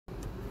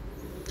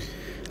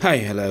Hi,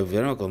 hello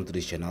everyone, welcome to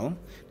this channel.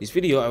 This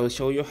video I will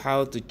show you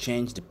how to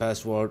change the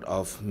password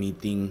of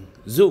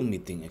Zoom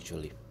meeting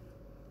actually.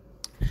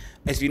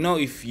 As you know,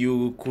 if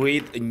you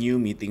create a new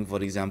meeting,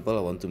 for example,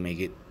 I want to make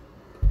it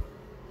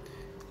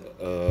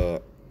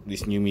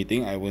this new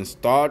meeting, I will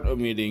start a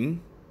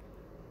meeting.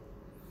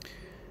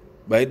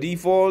 By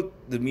default,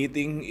 the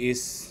meeting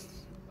is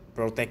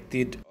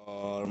protected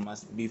or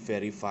must be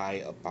verify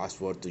a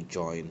password to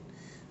join.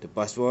 The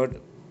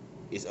password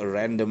is a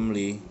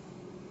randomly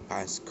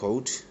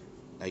passcode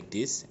like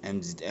this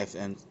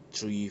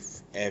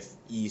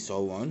MZFN3FE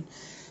so on.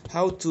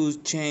 How to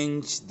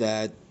change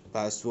that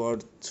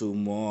password to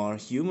more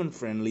human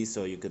friendly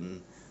so you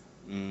can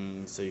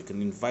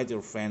invite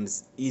your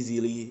friends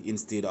easily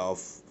instead of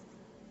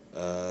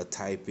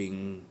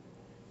typing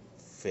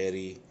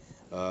very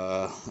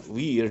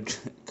weird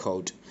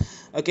code.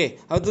 Okay,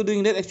 how to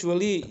doing that?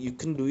 Actually, you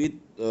can do it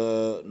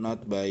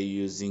not by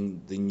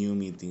using the new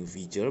meeting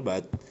feature,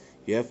 but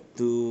you have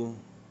to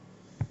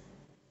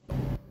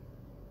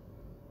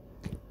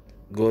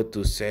go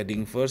to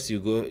setting first.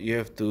 You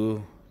have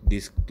to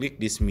click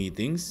these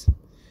meetings,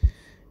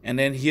 and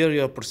then here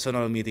your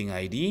personal meeting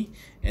ID,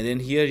 and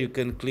then here you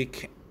can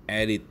click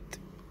edit.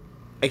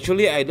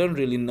 Actually, I don't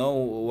really know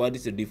what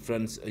is the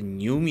difference in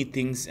new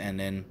meetings and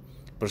then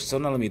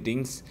personal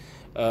meetings.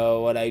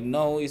 What I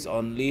know is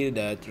only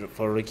that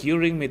for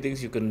recurring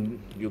meetings you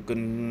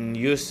can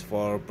use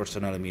for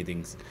personal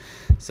meetings.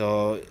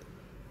 So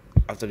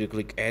after you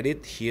click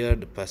edit, here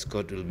the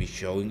passcode will be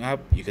showing up.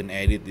 You can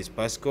edit this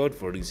passcode.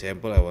 For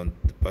example, I want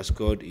the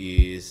passcode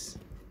is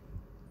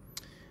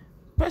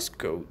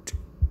passcode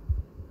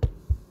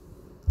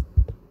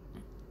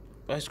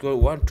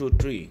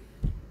 123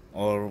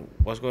 or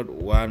passcode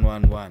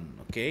 111.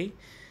 Okay,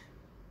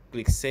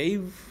 click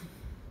save.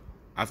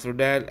 After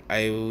that,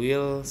 I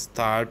will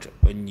start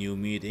a new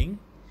meeting,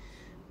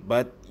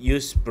 but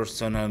use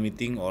personal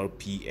meeting or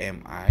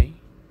PMI,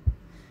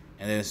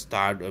 and then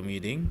start a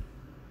meeting.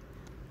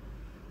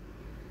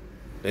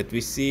 Let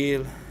me see,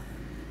 and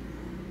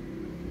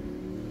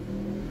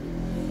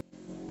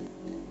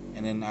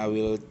then I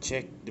will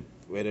check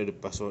whether the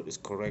password is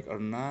correct or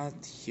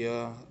not.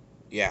 Here,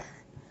 yeah,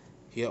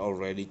 here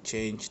already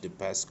changed. The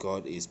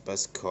passcode is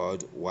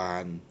passcode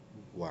 11.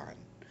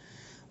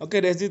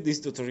 Okay, that's it. This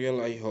tutorial,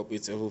 I hope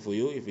it's helpful for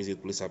you. If it's,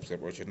 please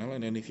subscribe our channel,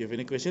 and then if you have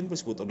any question,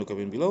 please put on the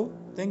comment below.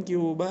 Thank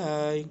you.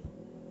 Bye.